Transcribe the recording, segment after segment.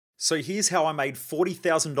So here's how I made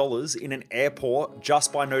 $40,000 in an airport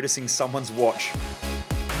just by noticing someone's watch.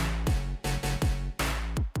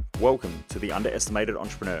 Welcome to The Underestimated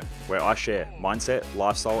Entrepreneur, where I share mindset,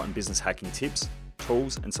 lifestyle, and business hacking tips,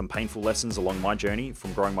 tools, and some painful lessons along my journey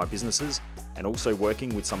from growing my businesses and also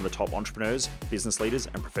working with some of the top entrepreneurs, business leaders,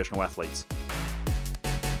 and professional athletes.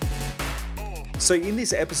 So in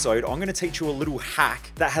this episode, I'm going to teach you a little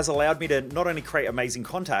hack that has allowed me to not only create amazing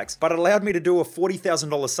contacts, but it allowed me to do a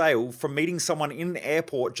 $40,000 sale from meeting someone in an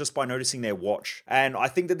airport just by noticing their watch. And I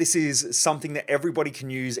think that this is something that everybody can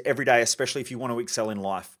use every day, especially if you want to excel in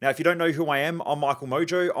life. Now, if you don't know who I am, I'm Michael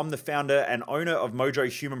Mojo. I'm the founder and owner of Mojo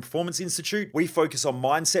Human Performance Institute. We focus on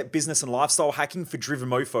mindset, business, and lifestyle hacking for driven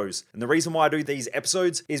mofos. And the reason why I do these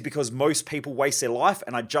episodes is because most people waste their life,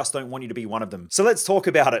 and I just don't want you to be one of them. So let's talk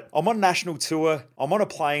about it. I'm on national tour. I'm on a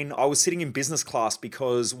plane. I was sitting in business class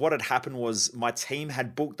because what had happened was my team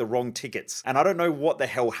had booked the wrong tickets. And I don't know what the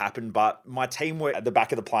hell happened, but my team were at the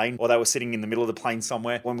back of the plane, or they were sitting in the middle of the plane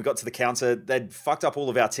somewhere. When we got to the counter, they'd fucked up all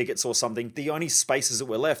of our tickets or something. The only spaces that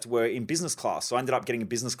were left were in business class. So I ended up getting a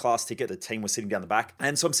business class ticket. The team was sitting down the back.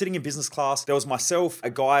 And so I'm sitting in business class. There was myself, a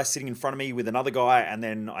guy sitting in front of me with another guy, and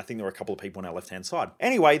then I think there were a couple of people on our left-hand side.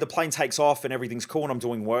 Anyway, the plane takes off and everything's cool and I'm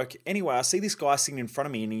doing work. Anyway, I see this guy sitting in front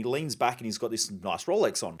of me and he leans back and he's got this nice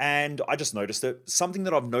Rolex on. And I just noticed it. Something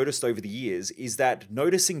that I've noticed over the years is that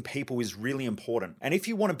noticing people is really important. And if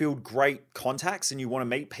you want to build great contacts and you want to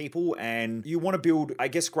meet people and you want to build, I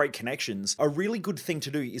guess, great connections, a really good thing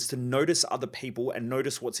to do is to notice other people and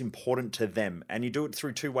notice what's important to them. And you do it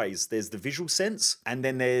through two ways. There's the visual sense and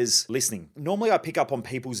then there's listening. Normally I pick up on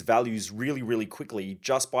people's values really quickly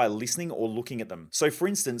just by listening or looking at them. So for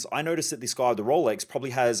instance, I noticed that this guy with the Rolex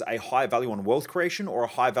probably has a high value on wealth creation or a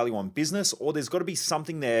high value on business, or there's got to be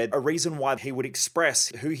something there, a reason why he would express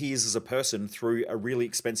who he is as a person through a really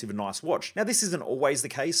expensive and nice watch. Now, this isn't always the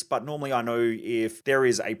case, but normally I know if there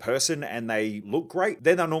is a person and they look great,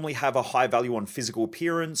 then they'll normally have a high value on physical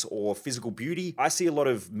appearance or physical beauty. I see a lot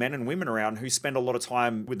of men and women around who spend a lot of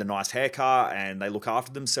time with a nice haircut and they look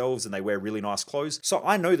after themselves and they wear really nice clothes. So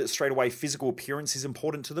I know that straight away physical appearance is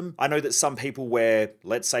important to them. I know that some people wear,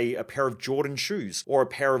 let's say, a pair of Jordan shoes or a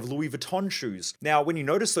pair of Louis Vuitton shoes. Now, when you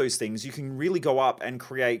notice those things, you can really go up and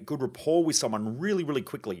create good rapport with someone really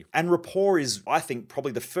quickly. And rapport is, I think,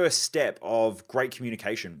 probably the first step of great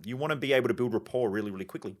communication. You want to be able to build rapport really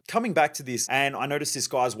quickly. Coming back to this, and I noticed this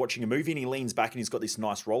guy's watching a movie and he leans back and he's got this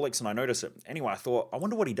nice Rolex and I notice it. Anyway, I thought, I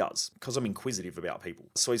wonder what he does, because I'm inquisitive about people.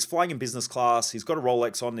 So he's flying in business class. He's got a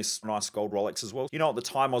Rolex on, this nice gold Rolex as well. You know, at the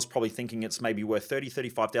time I was probably thinking it's maybe worth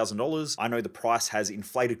 $30,000, $35,000. I know the price has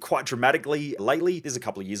inflated quite dramatically lately. This is a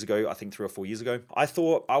couple of years ago, I think 3 or 4 years ago. I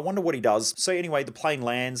thought, I wonder what he does. So anyway, the plane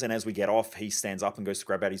lands and as we get off, he stands up and goes to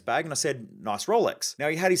grab out his bag and I said, nice Rolex. Now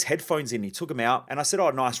he had his headphones in, he took them out and I said, oh,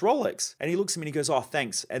 nice Rolex. And he looks at me and he goes, oh,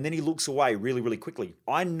 thanks. And then he looks away really quickly.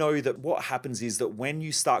 I know that what happens is that when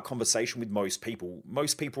you start conversation with most people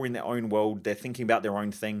are in their own world, they're thinking about their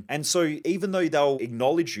own thing. And so even though they'll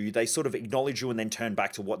acknowledge you, they sort of acknowledge you and then turn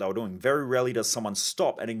back to what they were doing. Very rarely does someone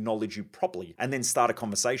stop and acknowledge you properly and then start a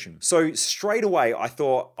conversation. So straight away, I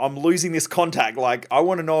thought, I'm losing this contact. Like, I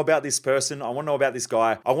want to know about this person. I want to know about this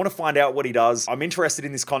guy. I want to find out what he does. I'm interested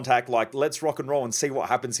in this contact. Like, let's rock and roll and see what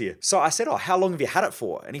happens here. So I said, oh, how long have you had it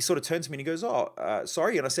for? And he sort of turns to me and he goes,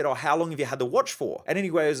 sorry. And I said, oh, how long have you had the watch for? And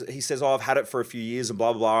anyways, he says, oh, I've had it for a few years and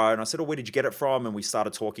blah, blah, blah. And I said, oh, where did you get it from? And we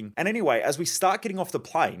started talking. And anyway, as we start getting off the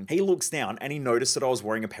plane, he looks down and he noticed that I was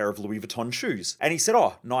wearing a pair of Louis Vuitton shoes. And he said,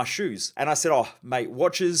 oh, nice shoes. And I said, oh, mate,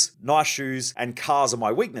 watches, nice shoes, and cars are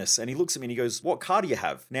my weakness. And he looks at me and he goes, what car do you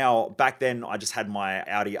have? Now, back then I just had my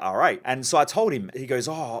Audi R8. And so I told him, he goes,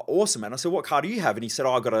 oh, awesome. And I said, what car do you have? And he said,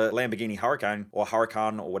 oh, I got a Lamborghini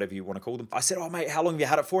Huracan or whatever you want to call them. I said, oh, mate, how long have you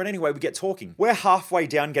had it for? And anyway, we get talking. We're halfway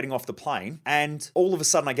down getting off the plane. And all of a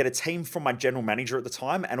sudden I get a team from my general manager at the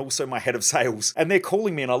time and also my head of sales. And they're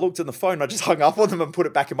calling me and I looked at the phone. I just hung up on them and put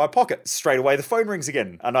it back in my pocket. Straight away, the phone rings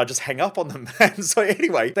again and I just hang up on them. And so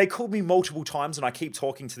anyway, they called me multiple times and I keep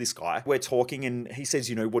talking to this guy. We're talking and he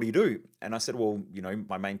says, what do you do? And I said, well,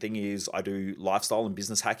 my main thing is I do lifestyle and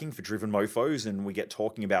business hacking for driven mofos, and we get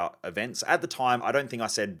talking about events. At the time, I don't think I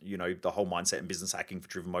said, the whole mindset and business hacking for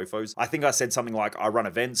driven mofos. I think I said something like I run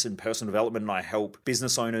events and personal development and I help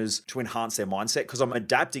business owners to enhance their mindset because I'm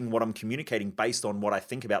adapting what I'm communicating based on what I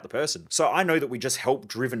think about the person. So I know that we just help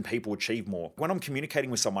driven people achieve more. When I'm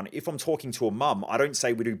communicating with someone, if I'm talking to a mum, I don't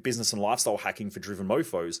say we do business and lifestyle hacking for driven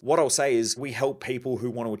mofos. What I'll say is we help people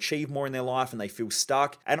who want to achieve more in their life and they feel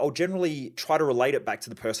stuck. And I'll generally try to relate it back to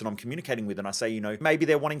the person I'm communicating with. And I say, maybe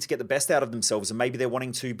they're wanting to get the best out of themselves, and maybe they're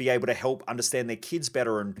wanting to be able to help understand their kids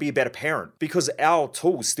better and be a better parent, because our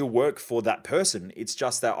tools still work for that person. It's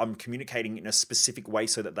just that I'm communicating in a specific way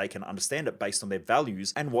so that they can understand it based on their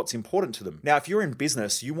values and what's important to them. Now, if you're in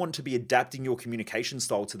business, you want to be adapting your communication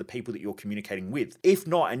style to the people that you're communicating with. If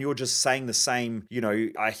not, and you're just saying the same,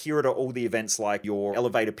 I hear it at all the events like your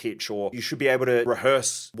elevator pitch, or you should be able to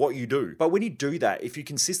rehearse what you do. But when you do that, if you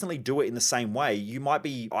consistently do it in the same way, you might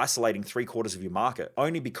be isolating 3/4 of your market,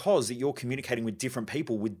 only because that you're communicating with different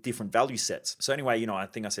people with different value sets. So anyway, I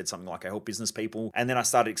think I said something like I help business people, and then I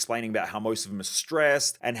started explaining about how most of them are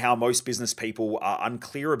stressed and how most business people are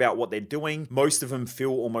unclear about what they're doing. Most of them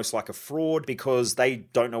feel almost like a fraud because they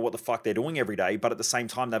don't know what the fuck they're doing every day, but at the same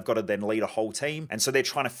time, they've got to then lead a whole team. And so they're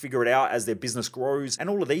trying to figure it out as their business grows and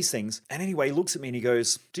all of these things. And anyway, he looks at me and he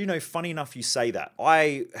goes, do you know, funny enough you say that.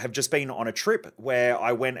 I have just been on a trip where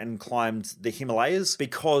I went and climbed the Himalayas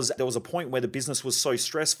because there was a point where the business was so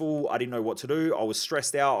stressful. I didn't know what to do. I was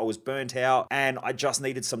stressed out. I was burnt out, and I just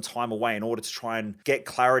needed some time away in order to try and get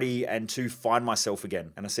clarity and to find myself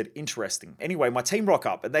again. And I said, interesting. Anyway, my team rock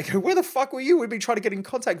up and they go, where the fuck were you? We've been trying to get in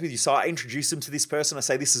contact with you. So I introduce them to this person. I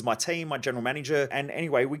say, this is my team, my general manager. And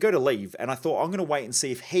anyway, we go to leave, and I thought, I'm going to wait and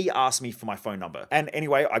see if he asks me for my phone number. And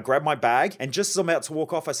anyway, I grabbed my bag, and just as I'm about to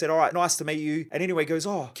walk off, I said, all right, nice to meet you. And anyway, he goes,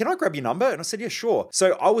 oh, can I grab your number? And I said, yeah, sure.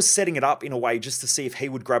 So I was setting it up in a way just to see if he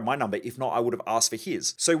would grab my number. If not, I would have asked for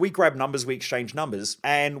his. So we grabbed numbers, we exchanged numbers,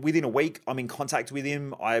 and within a week, I'm in contact with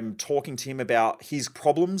him. I'm talking to him about his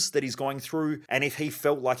problems that he's going through, and if he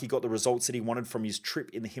felt like he got the results that he wanted from his trip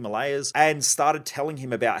in the Himalayas, and started telling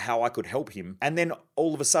him about how I could help him. And then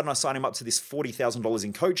all of a sudden, I signed him up to this $40,000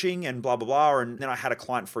 in coaching and blah, blah, blah. And then I had a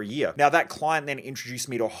client for a year. Now, that client then introduced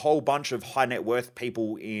me to a whole bunch of high net worth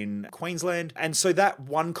people in Queensland. And so that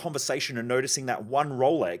one conversation and noticing that one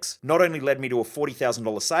Rolex not only led me to a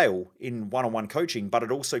 $40,000 sale in one-on-one coaching, but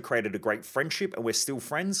it also created a great friendship, and we're still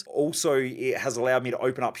friends. Also, it has allowed me to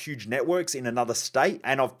open up huge networks in another state.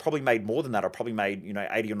 And I've probably made more than that. I've probably made,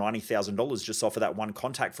 $80,000 or $90,000 just off of that one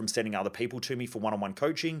contact from sending other people to me for one-on-one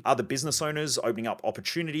coaching, other business owners, opening up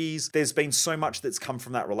opportunities. There's been so much that's come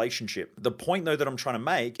from that relationship. The point though that I'm trying to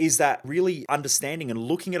make is that really understanding and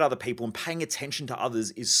looking at other people and paying attention to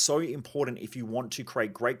others is so important if you want to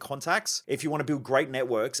create great contacts, if you want to build great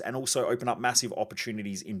networks, and also open up massive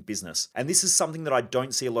opportunities in business. And this is something that I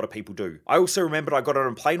don't see a lot of people do. I also remembered I got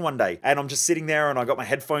on a plane one day and I'm just sitting there and I got my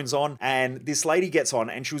headphones on, and this lady gets on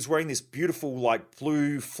and she was wearing this beautiful like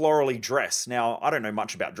blue florally dress. Now, I don't know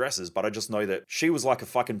much about dresses, but I just know that she was like a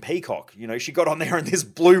fucking peacock. She got on there in this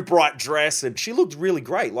blue bright dress and she looked really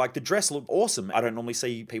great. Like the dress looked awesome. I don't normally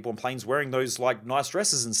see people on planes wearing those like nice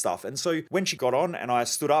dresses and stuff. And so when she got on and I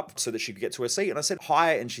stood up so that she could get to her seat and I said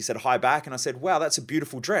hi, and she said hi back, and I said, wow, that's a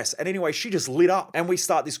beautiful dress. And anyway, she just lit up and we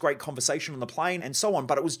start this great conversation on the plane and so on.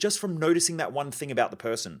 But it was just from noticing that one thing about the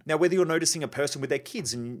person. Now, whether you're noticing a person with their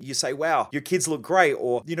kids and you say, wow, your kids look great,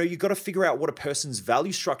 or, you got to figure out what a person's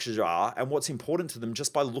value structures are and what's important to them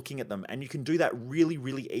just by looking at them. And you can do that really,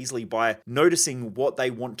 really easily by noticing what they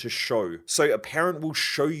want to show. So a parent will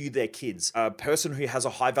show you their kids. A person who has a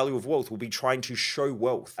high value of wealth will be trying to show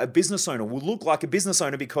wealth. A business owner will look like a business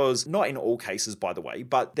owner because, not in all cases, by the way,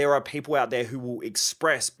 but there are people out there who will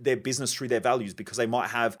express their business through their values because they might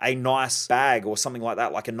have a nice bag or something like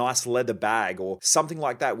that, like a nice leather bag or something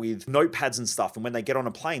like that with notepads and stuff. And when they get on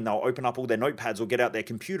a plane, they'll open up all their notepads or get out their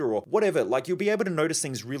computer or whatever. Like, you'll be able to notice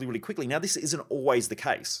things really, really quickly. Now, this isn't always the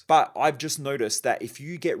case, but I've just noticed that if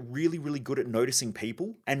you get really, really good at noticing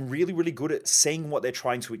people and really, really good at seeing what they're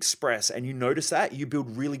trying to express, and you notice that, you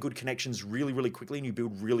build really good connections really, really quickly, and you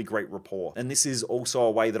build really great rapport. And this is also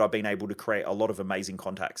a way that I've been able to create a lot of amazing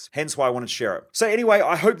contacts. Hence why I wanted to share it. So anyway,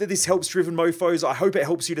 I hope that this helps Driven Mofos. I hope it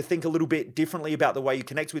helps you to think a little bit differently about the way you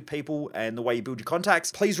connect with people and the way you build your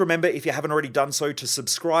contacts. Please remember, if you haven't already done so, to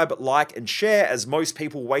subscribe, like, and share, as most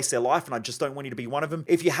people waste their life, and I just don't want you to be one of them.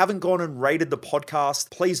 If you haven't gone and rated the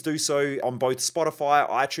podcast, please do so on both Spotify,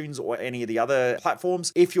 iTunes, or any of the other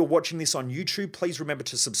platforms. If you're watching this on YouTube, please remember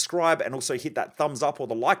to subscribe and also hit that thumbs up or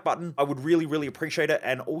the like button. I would really, really appreciate it.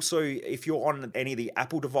 And also, if you're on any of the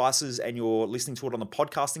Apple devices and you're listening to it on the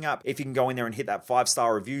podcasting app, if you can go in there and hit that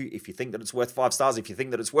 5-star review, if you think that it's worth 5 stars, if you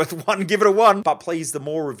think that it's worth 1, give it a 1. But please, the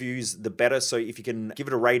more reviews, the better. So if you can give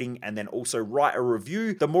it a rating and then also write a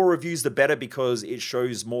review, the more reviews, the better, because it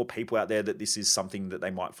shows more people out there that this is something that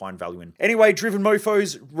they might find value in. Anyway, Driven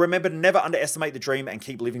Mofos, remember to never underestimate the dream and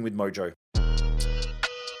keep living with mojo.